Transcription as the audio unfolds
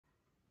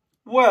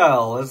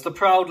Well, as the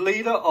proud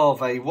leader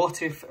of a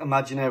what-if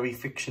imaginary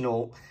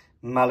fictional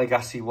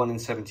Malagasy 1 in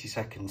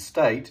 72nd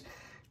state,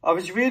 I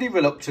was really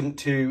reluctant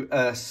to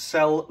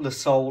sell the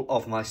soul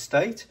of my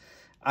state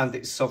and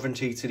its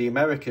sovereignty to the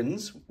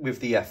Americans with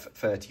the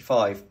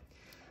F-35.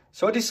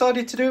 So I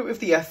decided to do it with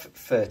the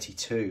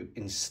F-32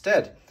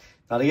 instead.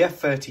 Now, the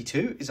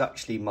F-32 is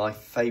actually my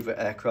favourite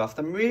aircraft.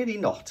 I'm really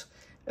not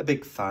a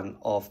big fan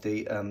of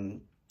the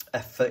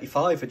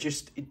F-35. I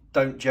just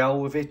don't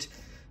gel with it.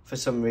 For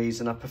some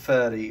reason, I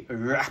prefer the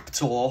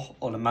Raptor,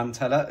 or the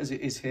Mantella as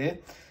it is here,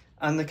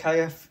 and the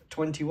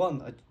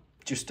KF-21. I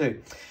just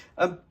do.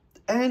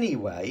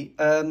 Anyway,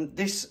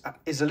 this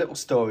is a little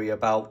story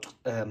about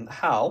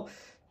how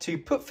to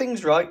put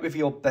things right with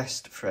your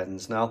best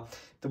friends. Now,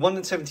 the 1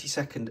 in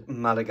 72nd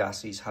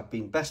Malagasys have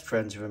been best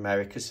friends with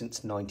America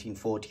since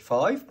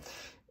 1945.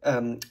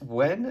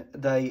 When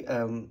they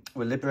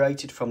were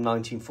liberated from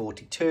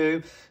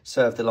 1942,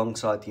 served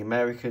alongside the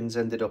Americans,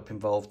 ended up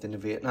involved in the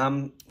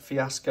Vietnam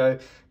fiasco,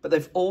 but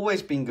they've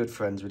always been good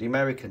friends with the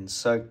Americans.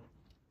 So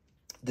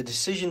the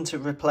decision to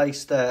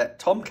replace their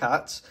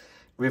Tomcats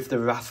with the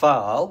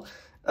Rafale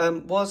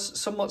was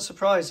somewhat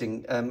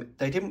surprising.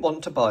 They didn't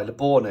want to buy the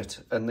Hornet,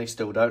 and they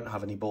still don't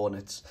have any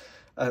Hornets.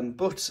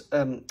 But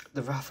the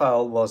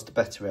Rafale was the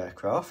better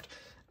aircraft,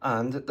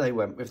 and they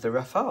went with the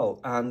Rafale.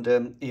 And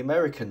the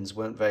Americans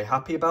weren't very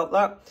happy about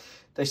that.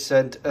 They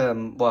said,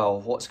 well,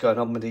 what's going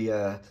on with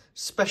the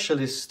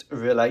specialist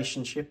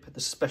relationship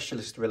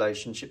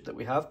that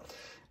we have?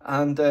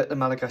 And the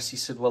Malagasy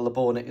said, well, the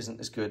Hornet isn't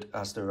as good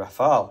as the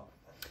Rafale.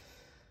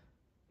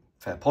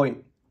 Fair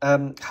point.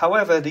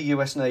 However, the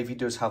US Navy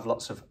does have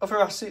lots of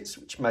other assets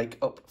which make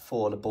up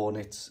for the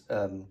Hornet's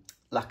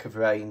lack of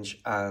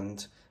range,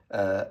 and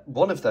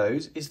one of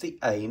those is the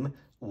AIM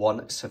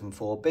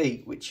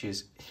 174B, which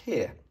is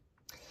here.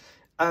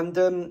 And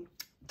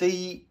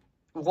the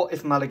What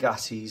If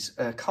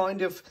Malagasys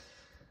kind of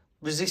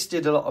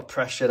resisted a lot of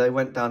pressure. They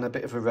went down a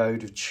bit of a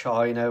road of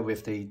China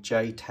with the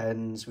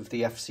J-10s, with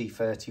the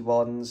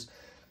FC-31s,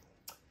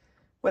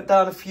 went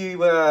down a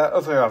few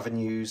other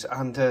avenues,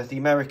 and the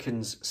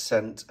Americans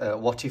sent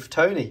What If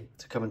Tony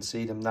to come and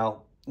see them.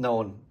 Now, no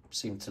one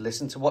seemed to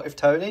listen to What If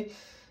Tony,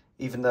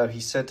 even though he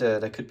said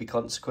there could be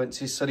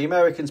consequences. So the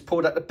Americans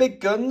pulled out the big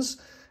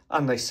guns,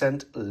 and they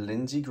sent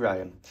Lindsey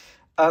Graham.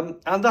 And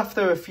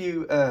after a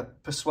few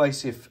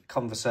persuasive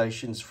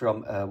conversations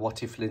from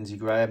What If Lindsey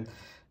Graham,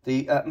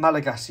 the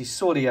Malagasy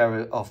saw the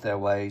error of their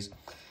ways.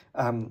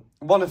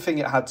 One thing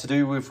it had to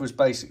do with was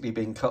basically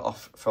being cut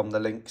off from the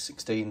Link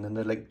 16 and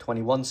the Link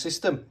 21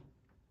 system.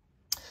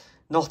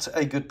 Not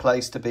a good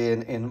place to be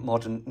in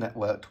modern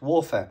networked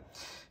warfare.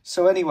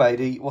 So anyway,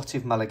 the What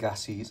If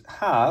Malagasys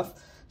have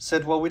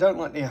said, well, we don't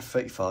like the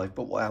F-35,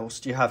 but what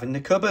else do you have in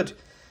the cupboard?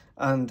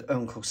 And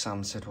Uncle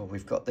Sam said, well,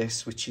 we've got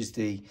this, which is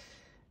the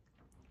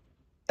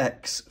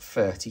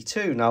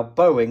X-32. Now,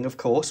 Boeing, of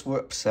course, were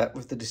upset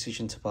with the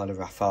decision to buy the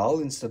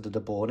Rafale instead of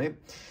the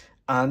Hornet.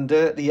 And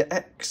the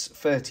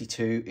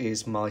X-32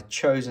 is my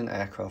chosen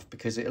aircraft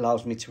because it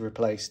allows me to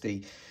replace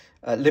the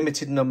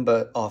limited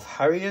number of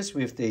Harriers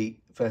with the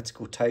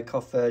vertical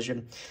takeoff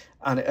version.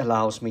 And it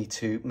allows me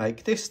to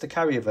make this the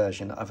carrier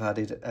version. I've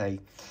added a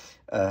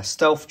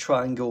stealth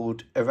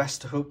triangled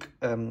arrestor hook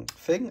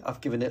thing.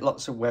 I've given it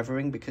lots of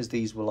weathering because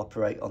these will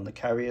operate on the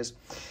carriers.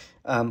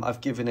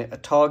 I've given it a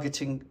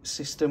targeting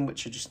system,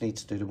 which I just need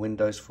to do the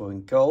windows for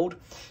in gold.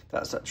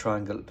 That's that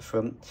triangle at the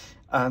front.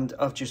 And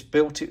I've just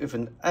built it with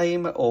an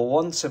AIM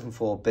or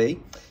 174B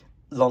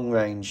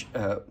long-range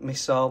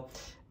missile,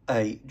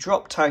 a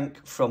drop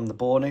tank from the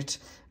Hornet,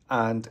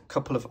 and a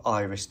couple of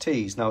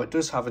IRIS-Ts. Now, it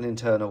does have an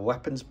internal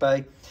weapons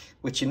bay,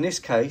 which in this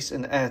case,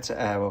 an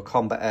air-to-air or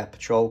combat air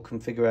patrol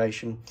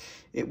configuration.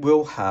 It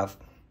will have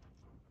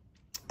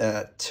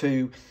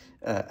two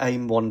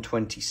AIM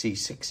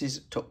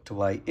 120C6s tucked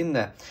away in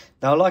there.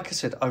 Now, like I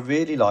said, I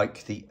really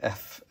like the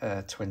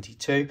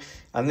F-22,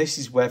 and this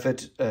is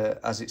weathered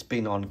as it's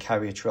been on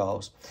carrier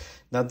trials.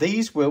 Now,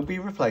 these will be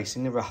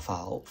replacing the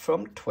Rafale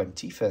from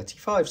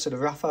 2035, so the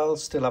Rafale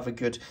still have a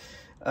good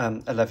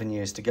 11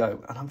 years to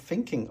go, and I'm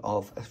thinking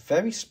of a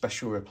very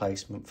special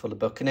replacement for the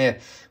Buccaneer,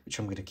 which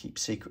I'm going to keep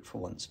secret for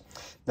once.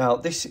 Now,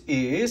 this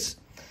is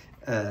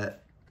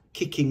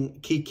Kicking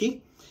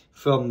Kiki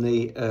from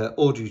the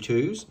Audrey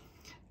 2s,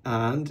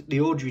 and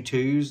the Audrey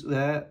 2s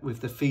there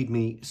with the Feed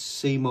Me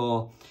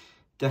Seymour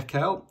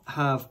decal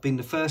have been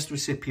the first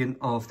recipient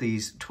of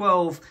these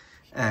 12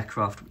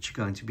 aircraft which are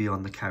going to be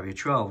on the carrier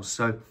trials.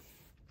 So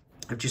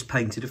I've just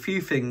painted a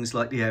few things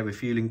like the air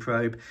refueling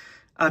probe,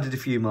 added a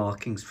few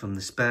markings from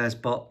the spares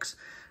box,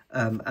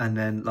 and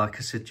then, like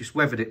I said, just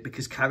weathered it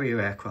because carrier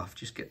aircraft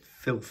just get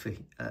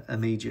filthy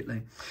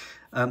immediately.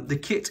 The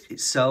kit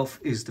itself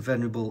is the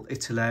venerable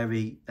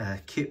Italeri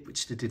kit,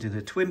 which they did in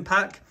a twin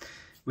pack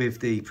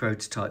with the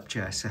prototype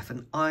JSF,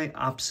 and I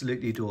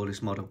absolutely adore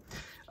this model.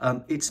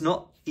 It's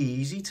not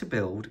easy to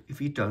build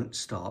if you don't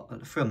start at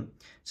the front.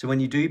 So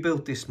when you do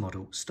build this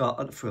model, start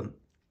at the front.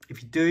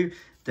 If you do,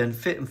 then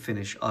fit and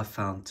finish I've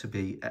found to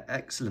be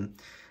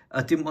excellent.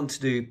 I didn't want to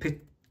do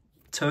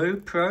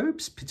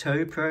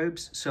pitot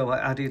probes. So I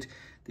added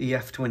the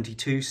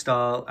F-22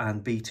 style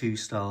and B-2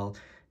 style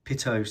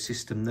pitot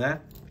system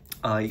there.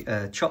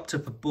 I chopped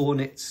up a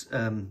Bornitz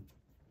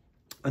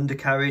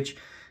undercarriage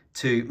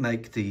to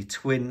make the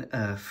twin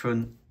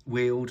front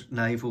wheeled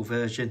naval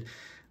version.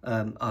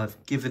 I've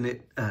given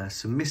it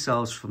some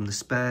missiles from the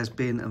spares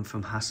bin and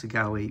from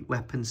Hasegawa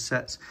weapons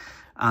sets,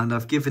 and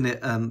I've given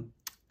it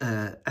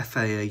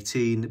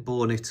FA-18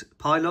 Bornit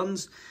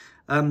pylons.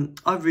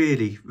 I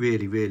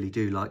really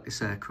do like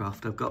this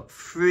aircraft. I've got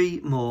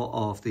 3 more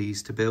of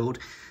these to build.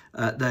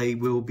 They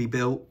will be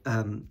built,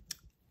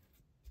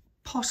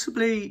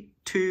 possibly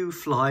 2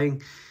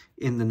 flying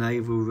in the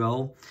naval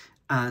role,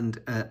 and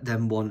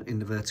then 1 in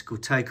the vertical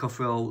takeoff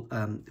role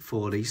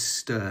for the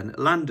stern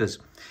landers.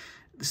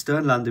 The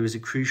stern lander is a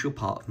crucial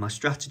part of my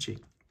strategy.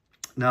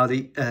 Now,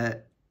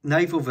 the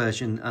naval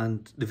version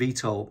and the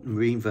VTOL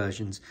marine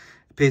versions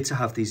appear to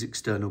have these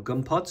external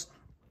gun pods.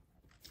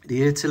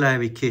 The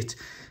Italeri kit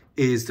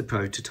is the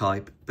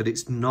prototype, but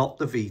it's not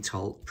the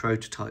VTOL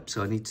prototype,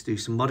 so I need to do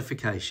some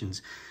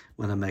modifications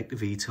when I make the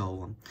VTOL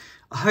one.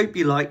 I hope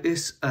you like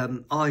this.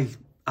 I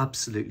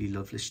absolutely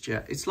love this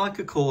jet. It's like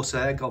a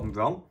Corsair gone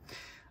wrong.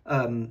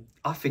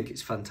 I think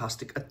it's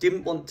fantastic. I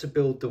didn't want to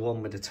build the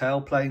one with the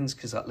tailplanes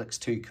because that looks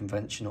too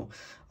conventional.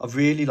 I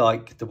really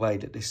like the way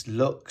that this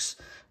looks.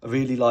 I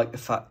really like the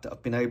fact that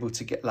I've been able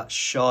to get that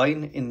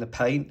shine in the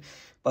paint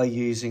by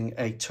using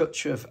a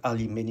touch of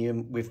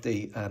aluminium with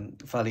the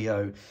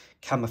Vallejo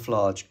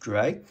camouflage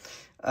grey.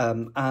 I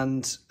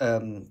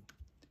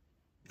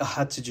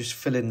had to just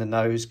fill in the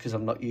nose because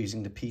I'm not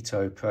using the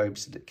pitot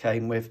probes that it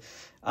came with.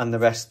 And the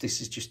rest,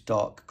 this is just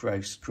dark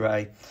gross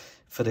grey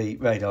for the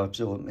radar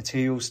absorbent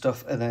material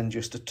stuff, and then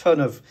just a ton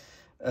of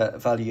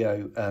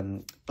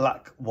Vallejo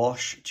black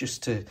wash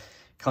just to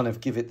kind of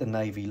give it the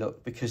navy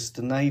look, because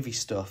the navy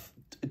stuff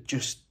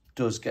just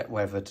does get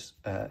weathered.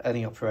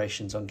 Any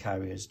operations on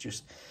carriers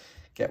just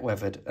get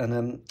weathered.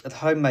 And the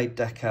homemade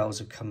decals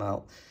have come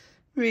out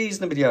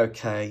reasonably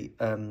okay.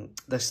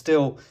 They're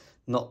still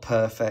not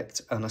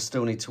perfect, and I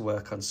still need to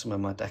work on some of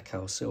my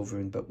decal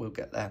silvering, but we'll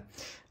get there.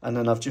 And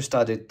then I've just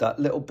added that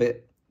little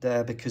bit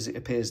there because it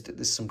appears that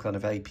there's some kind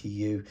of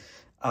APU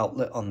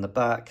outlet on the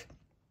back.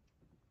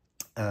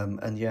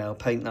 And yeah, I'll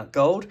paint that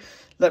gold.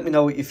 Let me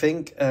know what you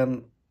think.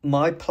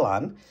 My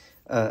plan,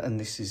 and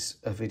this is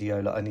a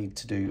video that I need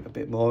to do a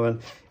bit more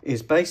on,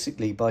 is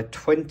basically by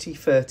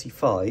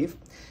 2035,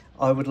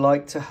 I would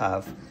like to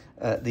have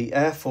the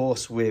Air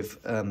Force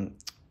with,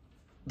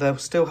 they'll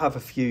still have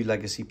a few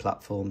legacy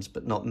platforms,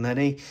 but not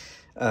many,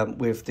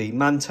 with the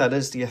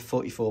Mantellas, the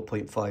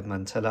F-44.5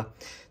 Mantella,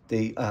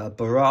 the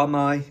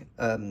Baramai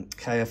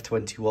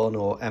KF-21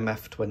 or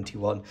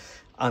MF-21,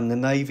 and the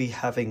Navy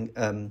having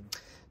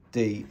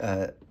the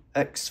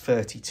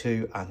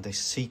X-32 and a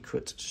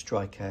secret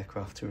strike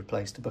aircraft to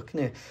replace the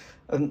Buccaneer.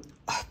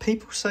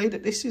 People say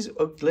that this is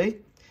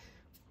ugly.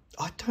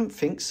 I don't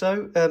think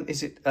so.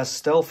 Is it as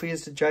stealthy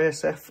as the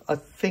JSF? I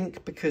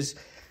think because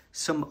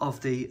some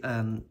of the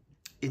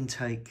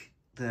intake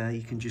there,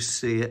 you can just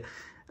see it,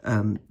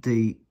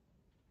 the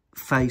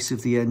face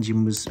of the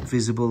engine was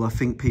visible. I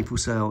think people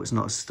say, oh, it's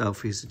not as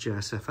stealthy as the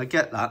JSF. I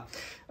get that.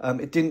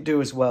 It didn't do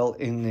as well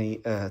in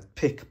the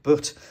pick,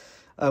 but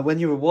when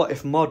you're a what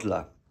if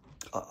modeler,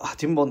 I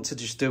didn't want to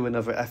just do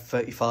another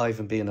F-35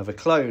 and be another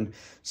clone,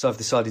 so I've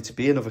decided to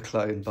be another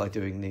clone by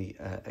doing the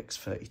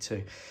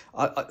X-32.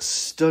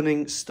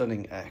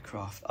 Stunning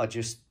aircraft.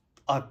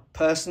 I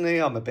personally,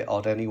 I'm a bit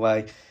odd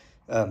anyway,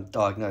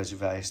 diagnosed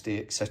with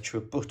ASD, etc.,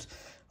 but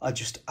I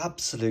just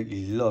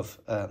absolutely love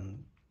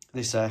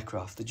this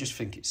aircraft. I just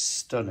think it's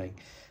stunning.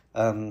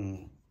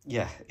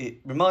 Yeah, it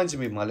reminds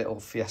me of my little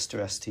Fiesta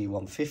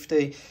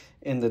ST150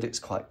 in that it's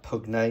quite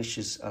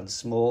pugnacious and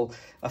small.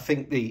 I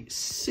think the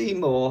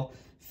Seymour,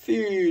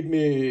 feed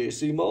me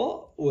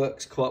Seymour,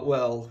 works quite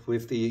well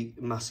with the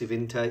massive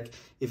intake.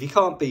 If you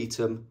can't beat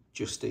them,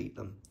 just eat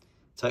them.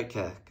 Take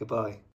care. Goodbye.